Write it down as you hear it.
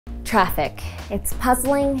Traffic. It's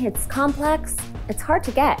puzzling, it's complex, it's hard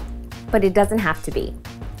to get, but it doesn't have to be.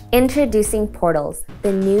 Introducing Portals,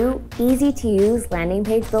 the new, easy-to-use landing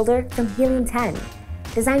page builder from Helium 10.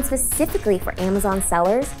 Designed specifically for Amazon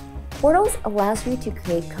sellers, Portals allows you to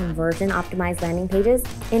create conversion-optimized landing pages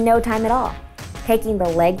in no time at all, taking the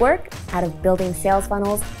legwork out of building sales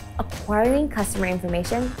funnels, acquiring customer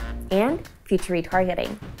information, and future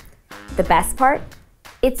retargeting. The best part?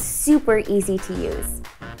 It's super easy to use.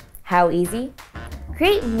 How easy?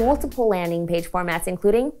 Create multiple landing page formats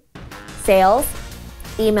including sales,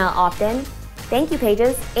 email opt-in, thank you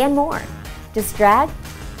pages, and more. Just drag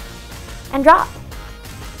and drop.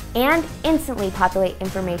 And instantly populate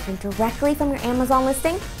information directly from your Amazon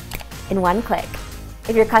listing in one click.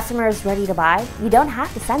 If your customer is ready to buy, you don't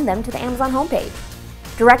have to send them to the Amazon homepage.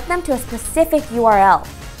 Direct them to a specific URL,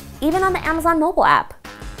 even on the Amazon mobile app.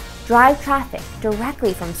 Drive traffic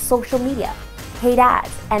directly from social media, paid ads,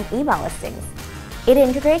 and email listings. It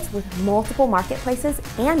integrates with multiple marketplaces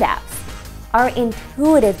and apps. Our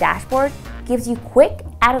intuitive dashboard gives you quick,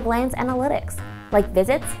 at-a-glance analytics like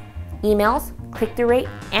visits, emails, click-through rate,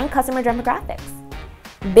 and customer demographics.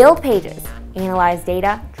 Build pages, analyze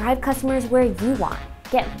data, drive customers where you want,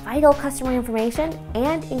 get vital customer information,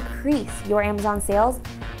 and increase your Amazon sales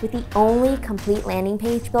with the only complete landing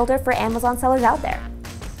page builder for Amazon sellers out there.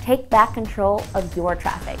 Take back control of your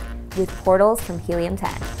traffic with Portals from Helium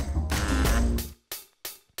 10.